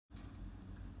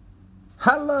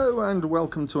Hello and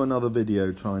welcome to another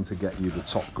video trying to get you the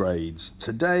top grades.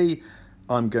 Today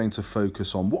I'm going to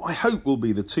focus on what I hope will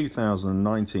be the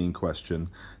 2019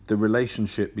 question, the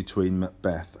relationship between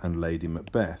Macbeth and Lady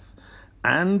Macbeth.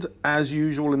 And as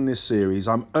usual in this series,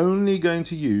 I'm only going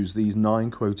to use these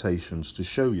 9 quotations to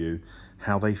show you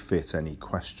how they fit any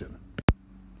question.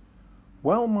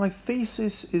 Well, my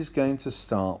thesis is going to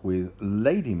start with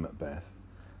Lady Macbeth,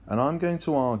 and I'm going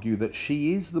to argue that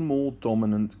she is the more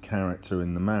dominant character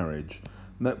in the marriage.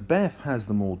 Macbeth has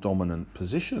the more dominant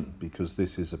position because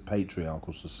this is a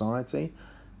patriarchal society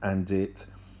and it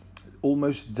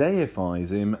almost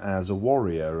deifies him as a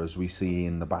warrior, as we see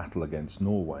in the battle against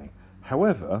Norway.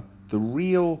 However, the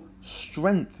real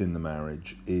strength in the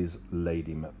marriage is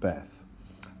Lady Macbeth.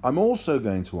 I'm also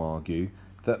going to argue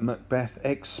that Macbeth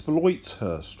exploits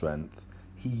her strength.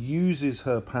 He uses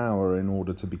her power in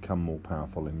order to become more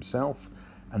powerful himself,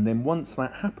 and then once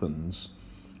that happens,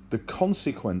 the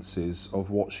consequences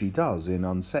of what she does in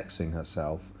unsexing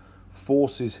herself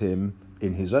forces him,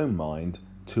 in his own mind,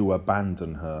 to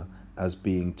abandon her as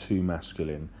being too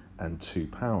masculine and too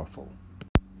powerful.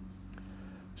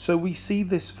 So we see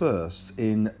this first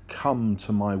in "Come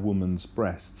to my woman's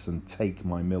breasts and take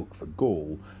my milk for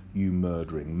gall, you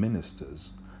murdering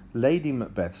ministers." Lady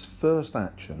Macbeth's first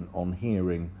action on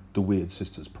hearing the Weird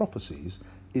Sisters' prophecies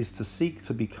is to seek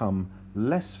to become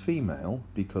less female,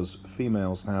 because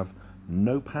females have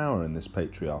no power in this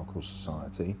patriarchal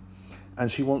society, and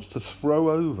she wants to throw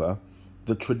over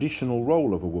the traditional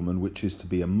role of a woman, which is to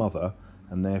be a mother,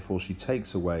 and therefore she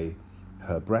takes away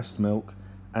her breast milk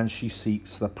and she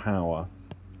seeks the power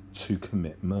to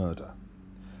commit murder.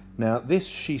 Now, this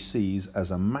she sees as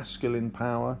a masculine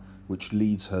power which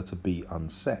leads her to be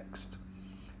unsexed.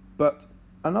 But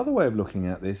another way of looking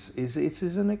at this is it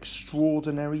is an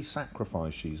extraordinary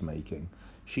sacrifice she's making.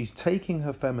 She's taking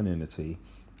her femininity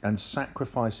and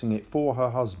sacrificing it for her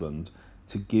husband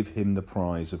to give him the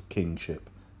prize of kingship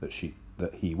that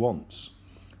he wants.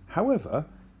 However,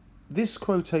 this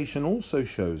quotation also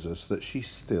shows us that she's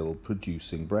still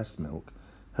producing breast milk.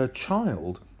 Her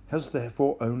child has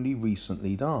therefore only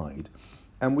recently died,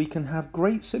 and we can have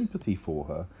great sympathy for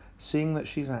her, seeing that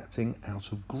she's acting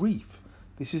out of grief.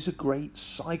 This is a great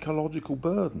psychological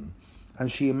burden,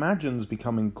 and she imagines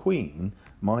becoming queen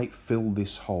might fill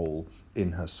this hole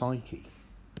in her psyche.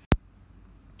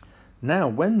 Now,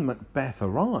 when Macbeth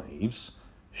arrives,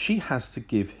 she has to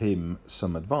give him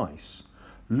some advice.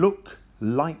 Look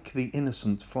like the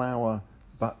innocent flower,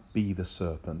 but be the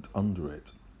serpent under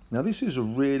it. Now, this is a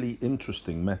really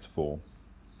interesting metaphor.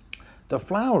 The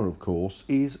flower, of course,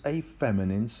 is a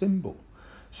feminine symbol.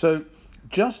 So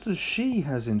just as she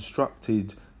has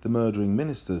instructed the murdering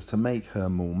ministers to make her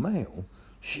more male,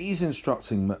 she's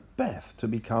instructing Macbeth to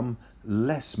become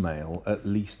less male, at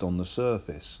least on the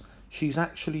surface. She's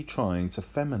actually trying to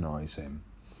feminize him.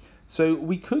 So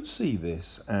we could see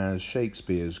this as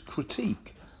Shakespeare's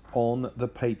critique on the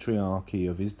patriarchy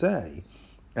of his day,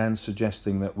 and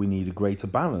suggesting that we need a greater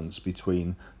balance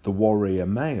between the warrior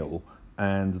male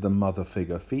and the mother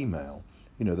figure female.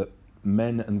 You know, that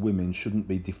men and women shouldn't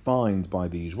be defined by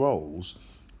these roles,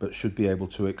 but should be able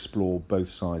to explore both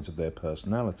sides of their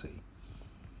personality.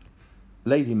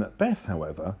 Lady Macbeth,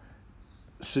 however,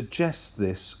 suggests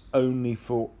this only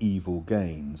for evil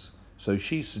gains. So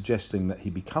she's suggesting that he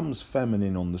becomes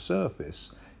feminine on the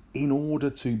surface in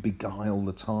order to beguile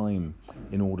the time,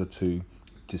 in order to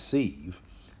deceive,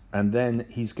 and then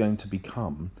he's going to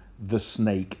become the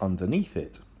snake underneath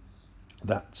it,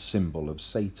 that symbol of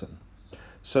Satan.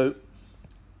 So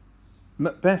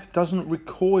Macbeth doesn't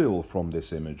recoil from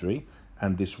this imagery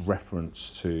and this reference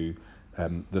to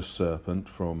the serpent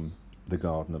from the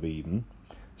Garden of Eden.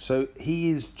 So he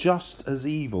is just as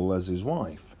evil as his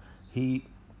wife. He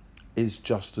is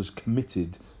just as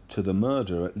committed to the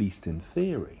murder, at least in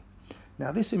theory.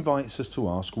 Now, this invites us to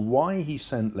ask why he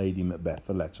sent Lady Macbeth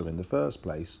a letter in the first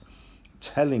place,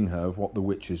 telling her of what the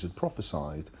witches had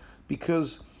prophesied,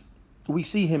 because we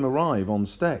see him arrive on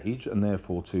stage, and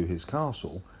therefore to his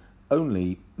castle,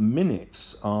 only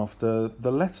minutes after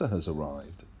the letter has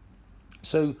arrived.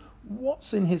 So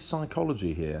what's in his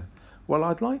psychology here? Well,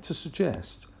 I'd like to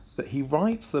suggest that he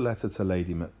writes the letter to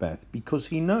Lady Macbeth because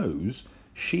he knows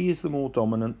she is the more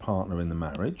dominant partner in the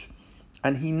marriage,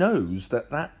 and he knows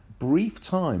that that brief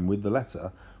time with the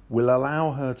letter will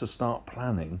allow her to start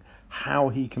planning how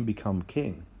he can become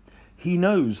king. He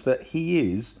knows that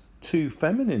he is too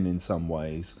feminine in some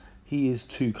ways. He is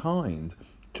too kind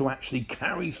to actually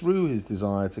carry through his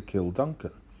desire to kill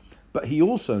Duncan. But he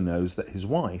also knows that his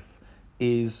wife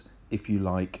is, if you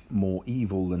like, more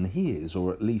evil than he is,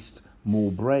 or at least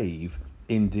more brave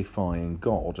in defying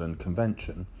God and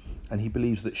convention, and he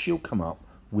believes that she'll come up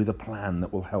with a plan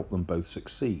that will help them both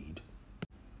succeed.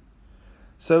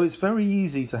 So it's very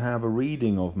easy to have a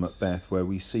reading of Macbeth where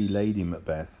we see Lady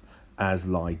Macbeth as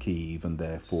like Eve and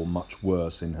therefore much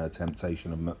worse in her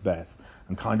temptation of Macbeth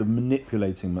and kind of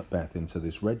manipulating Macbeth into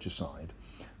this regicide.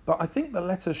 But I think the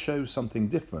letter shows something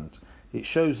different. It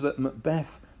shows that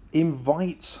Macbeth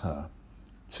invites her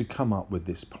to come up with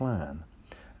this plan.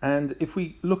 And if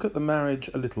we look at the marriage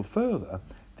a little further,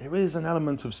 there is an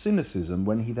element of cynicism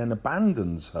when he then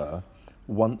abandons her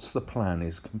once the plan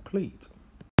is complete.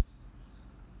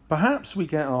 Perhaps we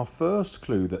get our first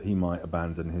clue that he might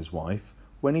abandon his wife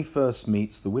when he first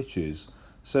meets the witches.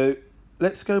 So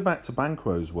let's go back to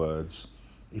Banquo's words.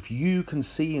 If you can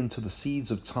see into the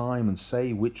seeds of time and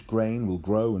say which grain will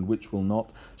grow and which will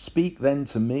not, speak then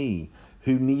to me,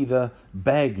 who neither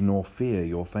beg nor fear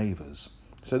your favours.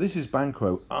 So this is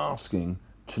Banquo asking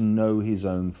to know his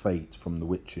own fate from the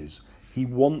witches. He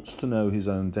wants to know his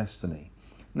own destiny.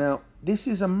 Now, this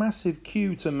is a massive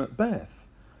cue to Macbeth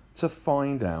to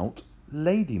find out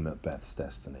Lady Macbeth's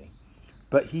destiny.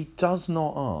 But he does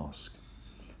not ask.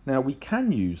 Now, we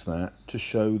can use that to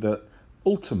show that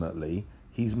ultimately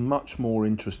he's much more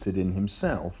interested in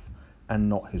himself and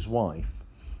not his wife.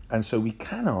 And so we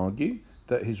can argue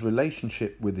that his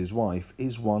relationship with his wife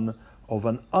is one of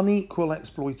an unequal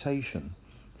exploitation.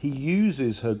 He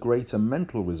uses her greater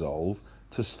mental resolve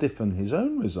to stiffen his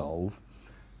own resolve,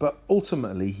 but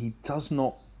ultimately he does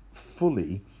not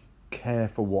fully care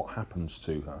for what happens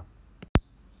to her.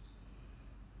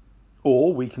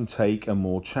 Or we can take a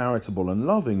more charitable and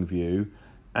loving view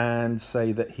and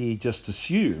say that he just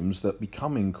assumes that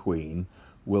becoming queen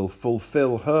will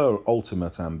fulfill her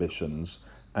ultimate ambitions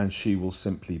and she will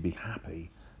simply be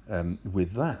happy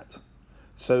with that.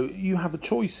 So you have a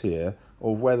choice here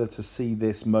of whether to see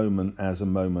this moment as a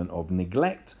moment of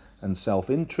neglect and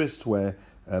self-interest where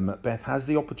Macbeth has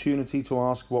the opportunity to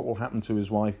ask what will happen to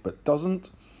his wife but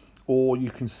doesn't, or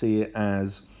you can see it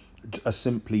as a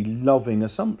simply loving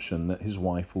assumption that his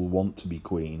wife will want to be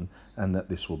queen and that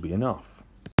this will be enough.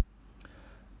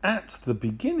 At the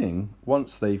beginning,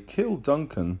 once they've killed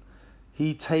Duncan,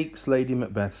 he takes Lady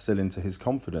Macbeth still into his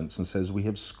confidence and says, "We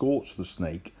have scorched the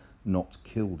snake, not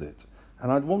killed it."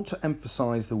 And I'd want to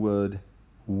emphasise the word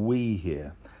we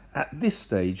here. At this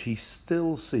stage, he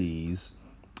still sees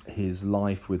his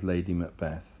life with Lady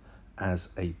Macbeth as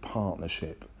a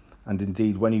partnership. And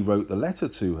indeed, when he wrote the letter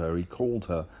to her, he called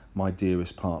her my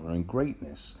dearest partner in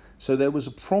greatness. So there was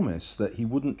a promise that he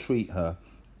wouldn't treat her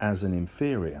as an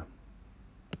inferior.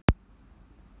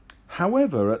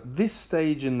 However, at this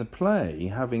stage in the play,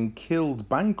 having killed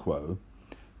Banquo,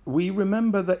 we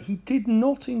remember that he did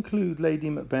not include Lady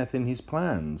Macbeth in his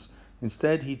plans.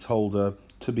 Instead, he told her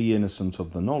to be innocent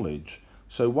of the knowledge.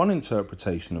 So one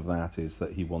interpretation of that is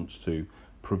that he wants to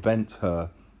prevent her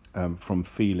from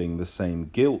feeling the same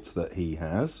guilt that he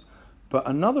has. But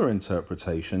another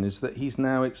interpretation is that he's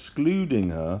now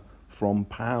excluding her from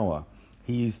power.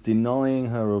 He's denying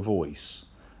her a voice.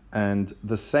 And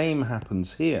the same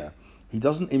happens here. He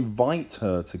doesn't invite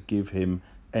her to give him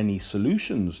any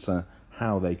solutions to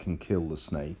how they can kill the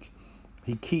snake.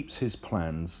 He keeps his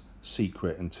plans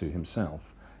secret and to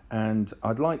himself. And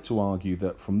I'd like to argue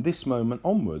that from this moment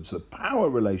onwards, the power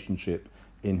relationship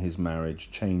in his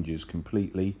marriage changes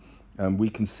completely. We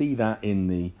can see that in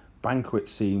the banquet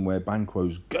scene where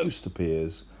Banquo's ghost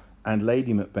appears and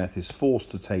Lady Macbeth is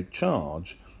forced to take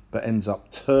charge, but ends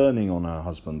up turning on her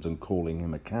husband and calling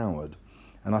him a coward.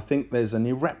 And I think there's an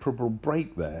irreparable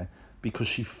break there because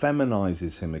she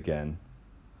feminizes him again.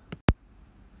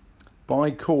 By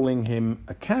calling him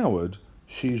a coward,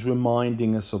 she's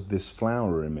reminding us of this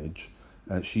flower image.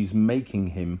 She's making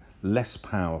him less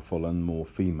powerful and more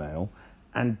female.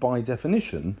 And by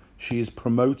definition, she is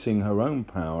promoting her own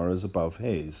power as above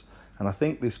his. And I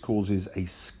think this causes a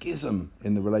schism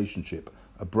in the relationship,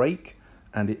 a break,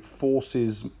 and it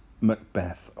forces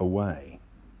Macbeth away.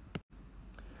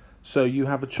 So you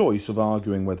have a choice of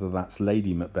arguing whether that's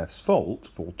Lady Macbeth's fault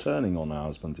for turning on her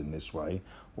husband in this way,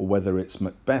 or whether it's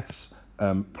Macbeth's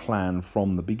plan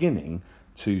from the beginning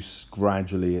to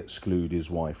gradually exclude his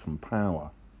wife from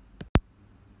power.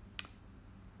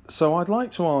 So I'd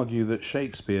like to argue that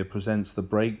Shakespeare presents the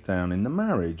breakdown in the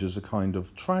marriage as a kind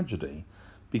of tragedy,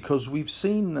 because we've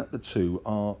seen that the two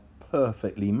are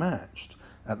perfectly matched.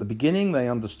 At the beginning, they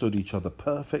understood each other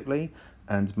perfectly,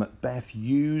 and Macbeth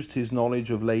used his knowledge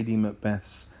of Lady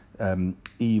Macbeth's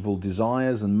evil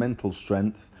desires and mental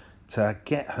strength to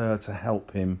get her to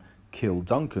help him kill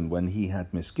Duncan when he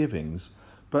had misgivings.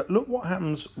 But look what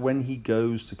happens when he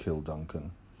goes to kill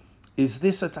Duncan. "Is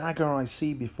this a dagger I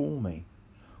see before me?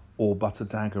 or but a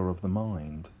dagger of the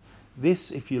mind.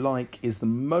 This, if you like, is the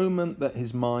moment that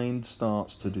his mind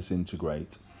starts to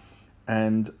disintegrate.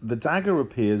 And the dagger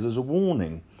appears as a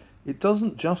warning. It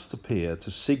doesn't just appear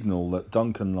to signal that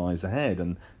Duncan lies ahead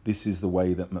and this is the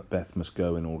way that Macbeth must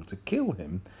go in order to kill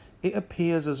him. It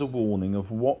appears as a warning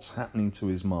of what's happening to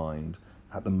his mind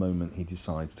at the moment he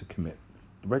decides to commit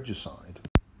regicide.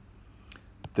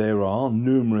 There are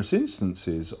numerous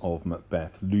instances of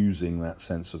Macbeth losing that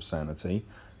sense of sanity,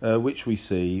 which we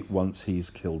see once he's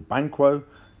killed Banquo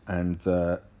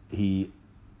and he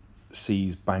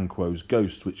sees Banquo's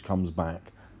ghost, which comes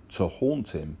back to haunt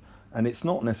him. And it's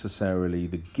not necessarily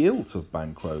the guilt of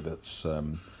Banquo that's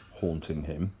haunting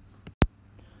him,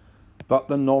 but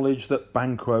the knowledge that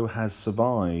Banquo has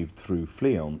survived through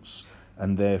Fleance,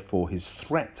 and therefore his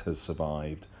threat has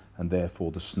survived, and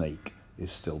therefore the snake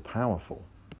is still powerful.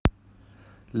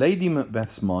 Lady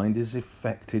Macbeth's mind is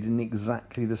affected in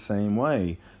exactly the same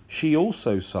way. She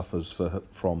also suffers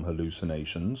from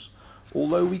hallucinations,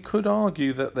 although we could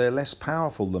argue that they're less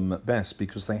powerful than Macbeth's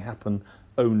because they happen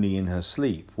only in her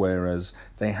sleep, whereas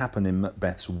they happen in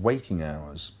Macbeth's waking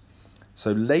hours.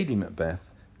 So Lady Macbeth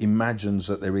imagines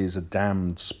that there is a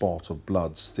damned spot of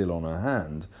blood still on her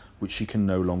hand, which she can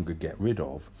no longer get rid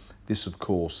of. This, of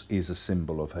course, is a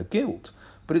symbol of her guilt,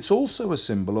 but it's also a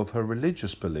symbol of her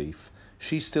religious belief.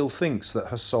 She still thinks that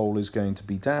her soul is going to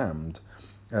be damned.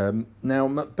 Now,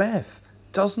 Macbeth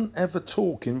doesn't ever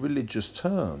talk in religious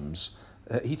terms.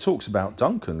 He talks about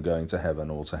Duncan going to heaven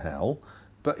or to hell,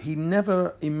 but he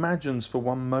never imagines for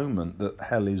one moment that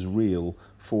hell is real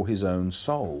for his own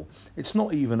soul. It's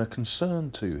not even a concern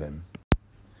to him.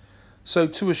 So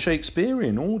to a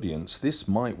Shakespearean audience, this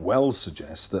might well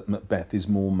suggest that Macbeth is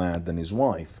more mad than his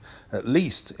wife. At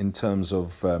least in terms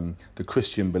of the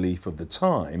Christian belief of the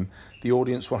time, the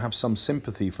audience will have some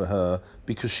sympathy for her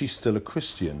because she's still a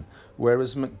Christian,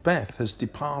 whereas Macbeth has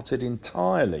departed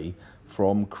entirely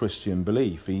from Christian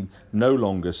belief. He no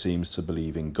longer seems to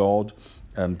believe in God,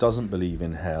 doesn't believe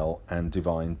in hell and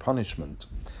divine punishment.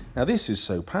 Now this is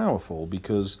so powerful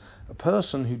because a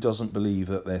person who doesn't believe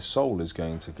that their soul is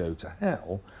going to go to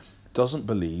hell doesn't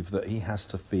believe that he has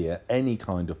to fear any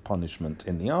kind of punishment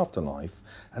in the afterlife,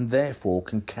 and therefore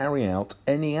can carry out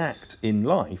any act in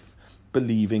life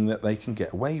believing that they can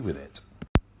get away with it.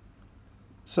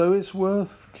 So it's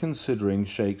worth considering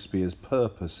Shakespeare's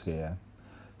purpose here.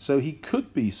 So he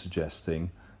could be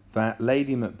suggesting that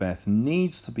Lady Macbeth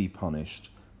needs to be punished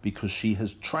because she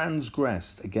has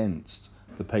transgressed against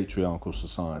the patriarchal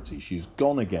society. She's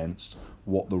gone against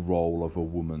what the role of a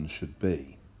woman should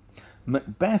be.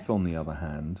 Macbeth, on the other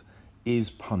hand, is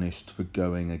punished for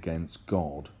going against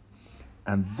God,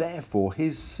 and therefore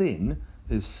his sin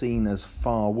is seen as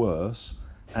far worse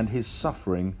and his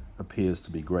suffering appears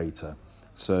to be greater.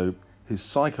 So his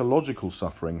psychological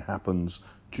suffering happens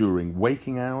during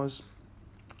waking hours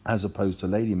as opposed to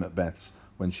Lady Macbeth's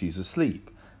when she's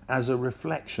asleep, as a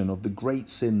reflection of the great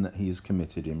sin that he has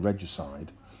committed in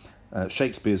regicide.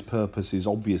 Shakespeare's purpose is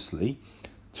obviously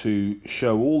to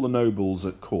show all the nobles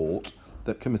at court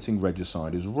that committing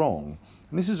regicide is wrong.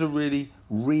 And this is a really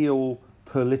real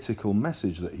political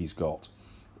message that he's got.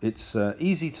 It's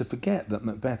easy to forget that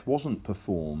Macbeth wasn't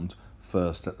performed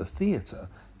first at the theatre.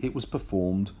 It was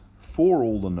performed for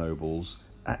all the nobles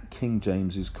at King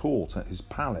James's court, at his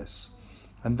palace.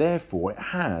 And therefore it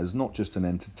has not just an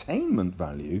entertainment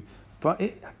value, but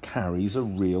it carries a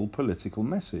real political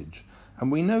message.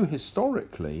 And we know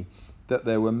historically that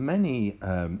there were many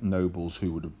nobles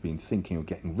who would have been thinking of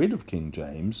getting rid of King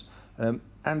James,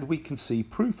 and we can see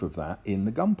proof of that in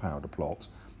the Gunpowder Plot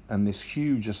and this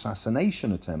huge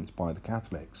assassination attempt by the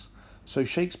Catholics. So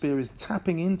Shakespeare is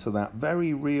tapping into that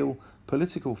very real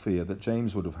political fear that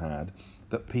James would have had,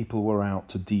 that people were out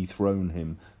to dethrone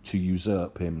him, to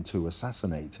usurp him, to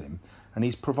assassinate him. And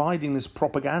he's providing this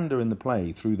propaganda in the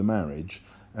play through the marriage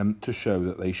to show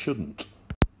that they shouldn't.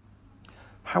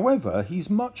 However, he's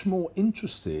much more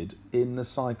interested in the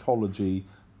psychology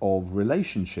of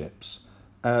relationships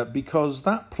because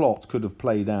that plot could have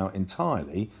played out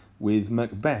entirely with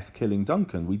Macbeth killing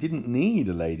Duncan. We didn't need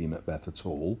a Lady Macbeth at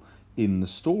all in the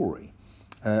story.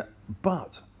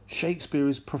 But Shakespeare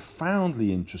is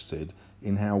profoundly interested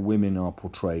in how women are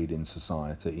portrayed in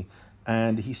society,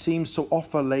 and he seems to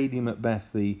offer Lady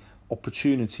Macbeth the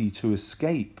opportunity to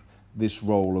escape this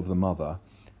role of the mother,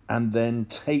 and then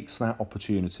takes that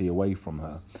opportunity away from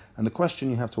her. And the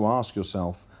question you have to ask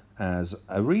yourself as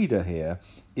a reader here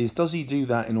is, does he do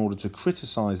that in order to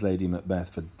criticise Lady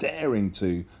Macbeth for daring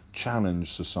to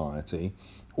challenge society,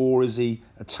 or is he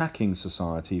attacking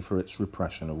society for its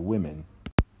repression of women?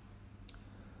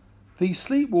 The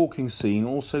sleepwalking scene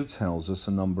also tells us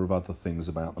a number of other things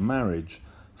about the marriage.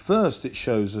 First, it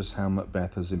shows us how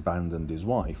Macbeth has abandoned his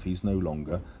wife. He's no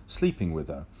longer sleeping with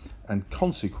her, and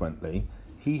consequently,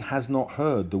 he has not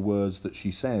heard the words that she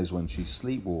says when she's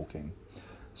sleepwalking.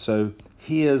 So,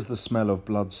 here's the smell of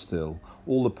blood still.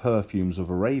 All the perfumes of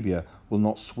Arabia will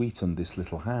not sweeten this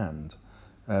little hand.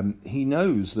 He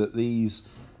knows that these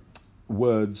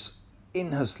words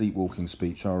in her sleepwalking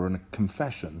speech are a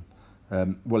confession.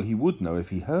 Well, he would know if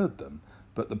he heard them,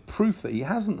 but the proof that he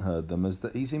hasn't heard them is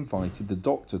that he's invited the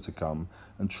doctor to come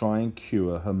and try and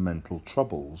cure her mental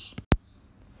troubles.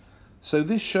 So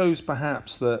this shows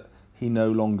perhaps that he no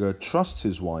longer trusts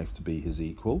his wife to be his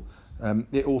equal.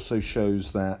 It also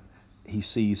shows that he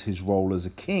sees his role as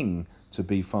a king to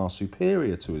be far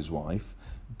superior to his wife,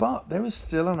 but there is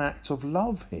still an act of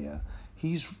love here.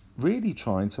 He's really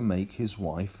trying to make his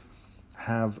wife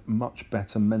have much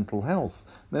better mental health.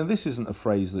 Now, this isn't a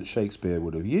phrase that Shakespeare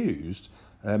would have used,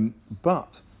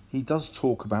 but he does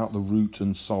talk about the root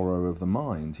and sorrow of the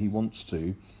mind. He wants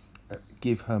to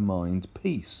give her mind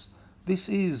peace. This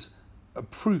is a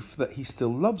proof that he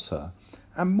still loves her.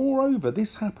 And moreover,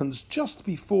 this happens just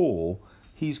before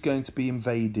he's going to be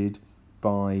invaded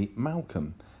by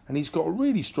Malcolm. And he's got a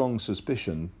really strong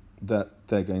suspicion that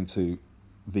they're going to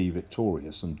be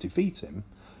victorious and defeat him.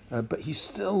 But he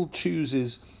still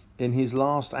chooses in his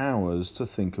last hours to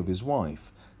think of his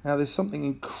wife. Now, there's something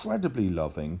incredibly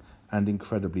loving and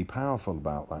incredibly powerful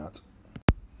about that.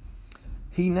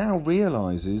 He now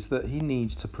realises that he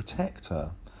needs to protect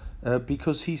her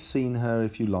because he's seen her,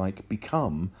 if you like,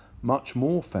 become much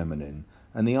more feminine.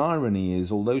 And the irony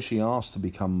is, although she asked to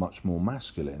become much more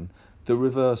masculine, the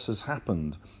reverse has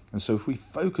happened. And so if we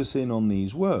focus in on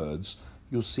these words,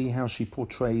 you'll see how she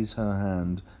portrays her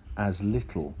hand as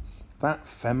little. That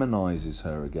feminizes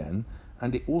her again,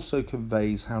 and it also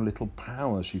conveys how little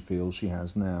power she feels she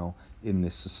has now in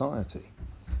this society.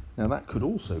 Now, that could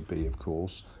also be, of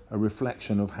course, a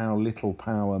reflection of how little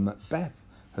power Macbeth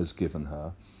has given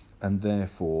her, and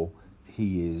therefore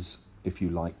he is, if you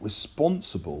like,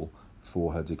 responsible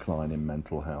for her decline in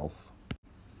mental health.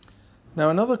 Now,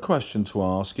 another question to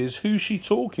ask is, who's she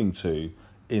talking to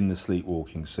in the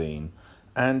sleepwalking scene?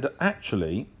 And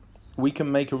actually, we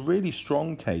can make a really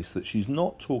strong case that she's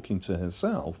not talking to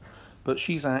herself, but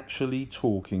she's actually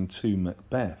talking to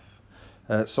Macbeth.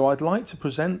 So I'd like to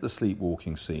present the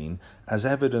sleepwalking scene as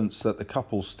evidence that the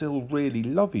couple still really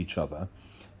love each other,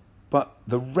 but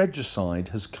the regicide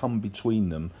has come between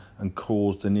them and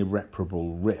caused an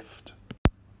irreparable rift.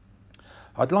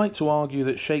 I'd like to argue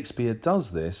that Shakespeare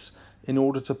does this in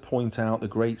order to point out the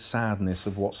great sadness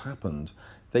of what's happened.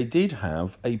 They did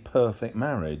have a perfect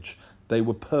marriage. They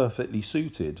were perfectly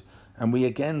suited. And we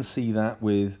again see that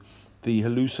with the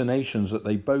hallucinations that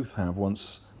they both have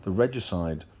once the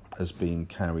regicide has been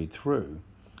carried through.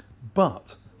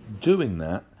 But doing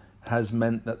that has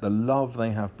meant that the love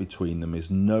they have between them is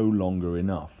no longer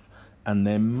enough, and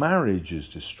their marriage is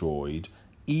destroyed,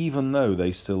 even though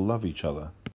they still love each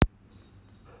other.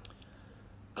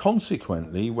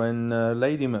 Consequently, when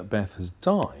Lady Macbeth has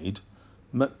died,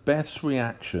 Macbeth's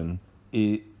reaction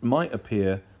might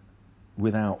appear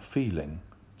without feeling.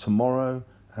 Tomorrow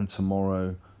and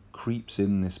tomorrow creeps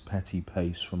in this petty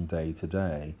pace from day to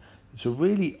day. It's a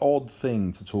really odd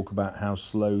thing to talk about how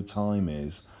slow time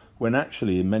is, when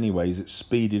actually in many ways it's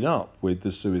speeded up with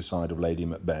the suicide of Lady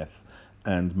Macbeth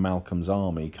and Malcolm's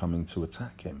army coming to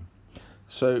attack him.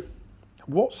 So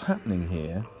what's happening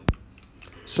here?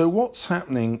 So what's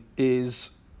happening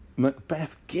is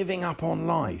Macbeth giving up on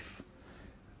life.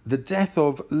 The death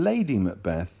of Lady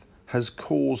Macbeth has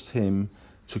caused him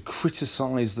to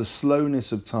criticise the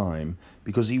slowness of time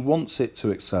because he wants it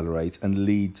to accelerate and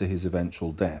lead to his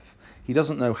eventual death. He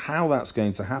doesn't know how that's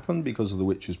going to happen because of the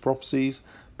witch's prophecies,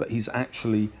 but he's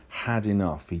actually had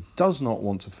enough. He does not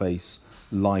want to face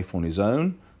life on his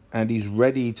own, and he's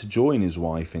ready to join his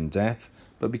wife in death,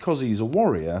 but because he's a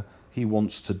warrior, he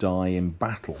wants to die in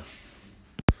battle.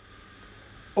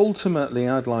 Ultimately,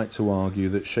 I'd like to argue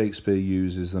that Shakespeare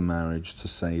uses the marriage to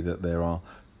say that there are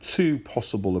two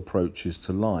possible approaches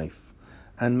to life,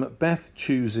 and Macbeth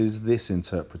chooses this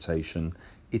interpretation.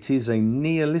 It is a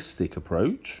nihilistic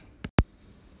approach.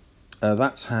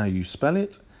 That's how you spell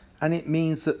it, and it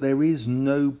means that there is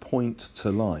no point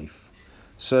to life.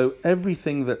 So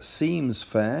everything that seems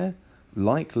fair,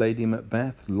 like Lady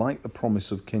Macbeth, like the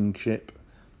promise of kingship,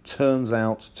 turns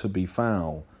out to be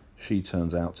foul. She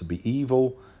turns out to be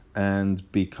evil,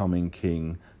 and becoming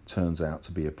king turns out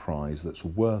to be a prize that's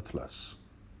worthless.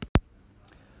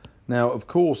 Now, of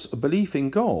course, a belief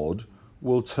in God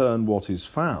will turn what is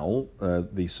foul,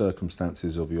 the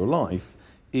circumstances of your life,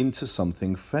 into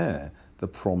something fair, the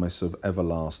promise of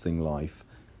everlasting life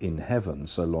in heaven,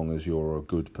 so long as you're a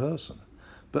good person.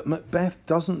 But Macbeth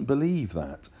doesn't believe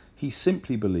that. He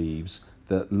simply believes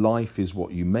that life is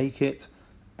what you make it,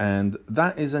 and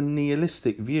that is a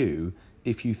nihilistic view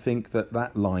if you think that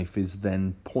that life is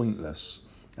then pointless.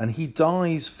 And he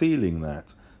dies feeling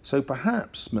that. So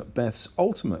perhaps Macbeth's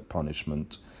ultimate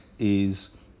punishment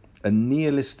is a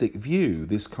nihilistic view,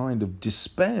 this kind of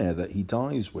despair that he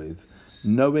dies with,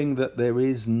 knowing that there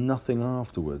is nothing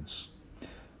afterwards.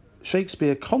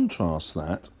 Shakespeare contrasts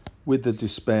that with the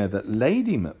despair that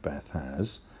Lady Macbeth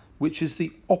has, which is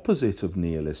the opposite of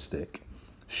nihilistic.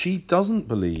 She doesn't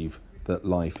believe that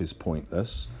life is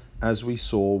pointless, as we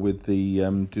saw with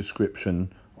the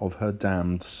description of her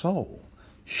damned soul.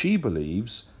 She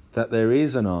believes that there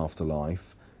is an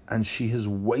afterlife, and she has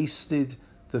wasted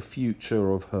the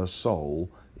future of her soul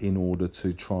in order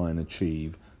to try and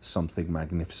achieve something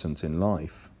magnificent in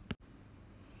life.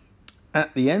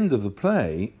 At the end of the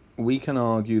play, we can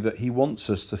argue that he wants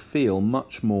us to feel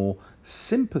much more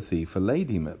sympathy for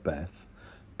Lady Macbeth,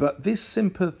 but this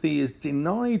sympathy is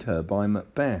denied her by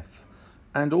Macbeth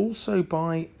and also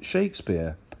by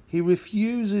Shakespeare. He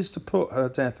refuses to put her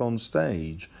death on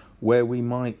stage where we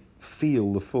might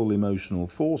feel the full emotional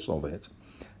force of it,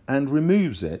 and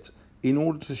removes it in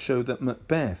order to show that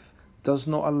Macbeth does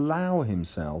not allow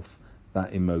himself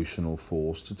that emotional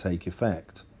force to take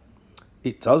effect.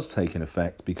 It does take an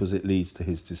effect because it leads to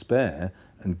his despair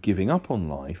and giving up on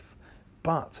life,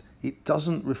 but it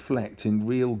doesn't reflect in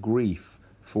real grief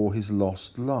for his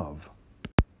lost love.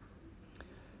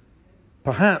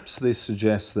 Perhaps this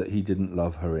suggests that he didn't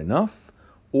love her enough,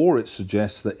 or it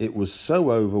suggests that it was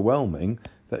so overwhelming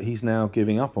that he's now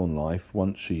giving up on life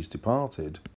once she's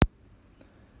departed.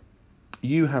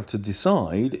 You have to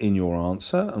decide in your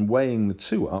answer, and weighing the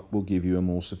two up will give you a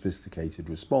more sophisticated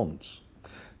response.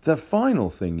 The final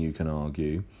thing you can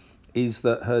argue is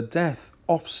that her death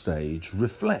offstage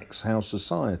reflects how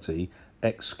society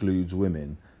excludes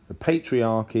women. The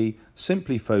patriarchy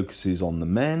simply focuses on the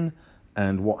men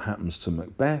and what happens to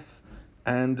Macbeth,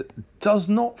 and does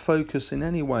not focus in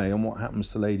any way on what happens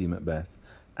to Lady Macbeth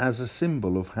as a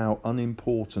symbol of how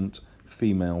unimportant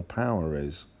female power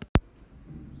is.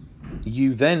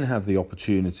 You then have the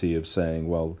opportunity of saying,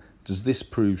 well, does this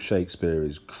prove Shakespeare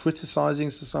is criticising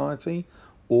society,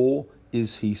 or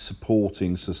is he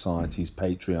supporting society's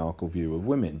patriarchal view of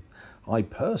women? I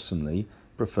personally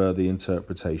prefer the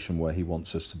interpretation where he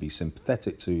wants us to be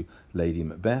sympathetic to Lady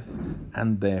Macbeth,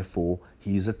 and therefore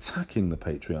he is attacking the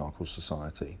patriarchal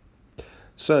society.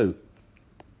 So,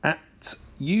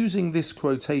 using this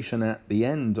quotation at the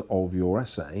end of your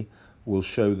essay will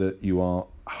show that you are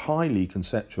highly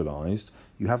conceptualized.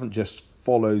 You haven't just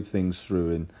followed things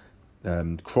through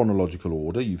in chronological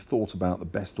order. You've thought about the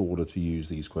best order to use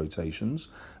these quotations.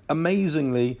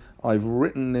 Amazingly, I've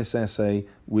written this essay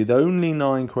with only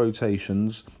 9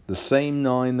 quotations, the same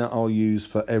 9 that I'll use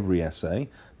for every essay.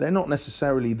 They're not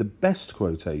necessarily the best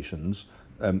quotations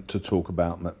to talk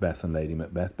about Macbeth and Lady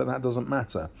Macbeth, but that doesn't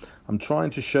matter. I'm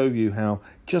trying to show you how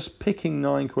just picking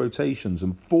 9 quotations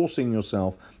and forcing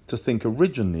yourself to think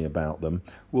originally about them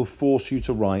will force you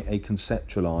to write a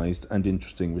conceptualized and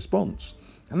interesting response.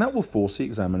 And that will force the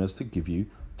examiners to give you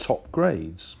top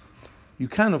grades. You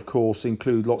can, of course,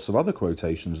 include lots of other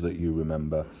quotations that you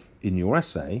remember in your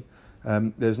essay.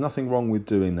 There's nothing wrong with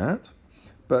doing that.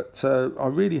 But I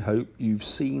really hope you've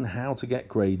seen how to get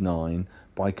grade 9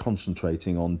 by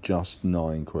concentrating on just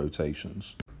 9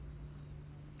 quotations.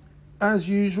 As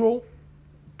usual,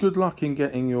 good luck in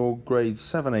getting your grades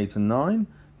 7, 8 and 9.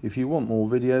 If you want more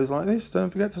videos like this, don't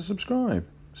forget to subscribe.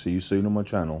 See you soon on my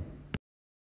channel.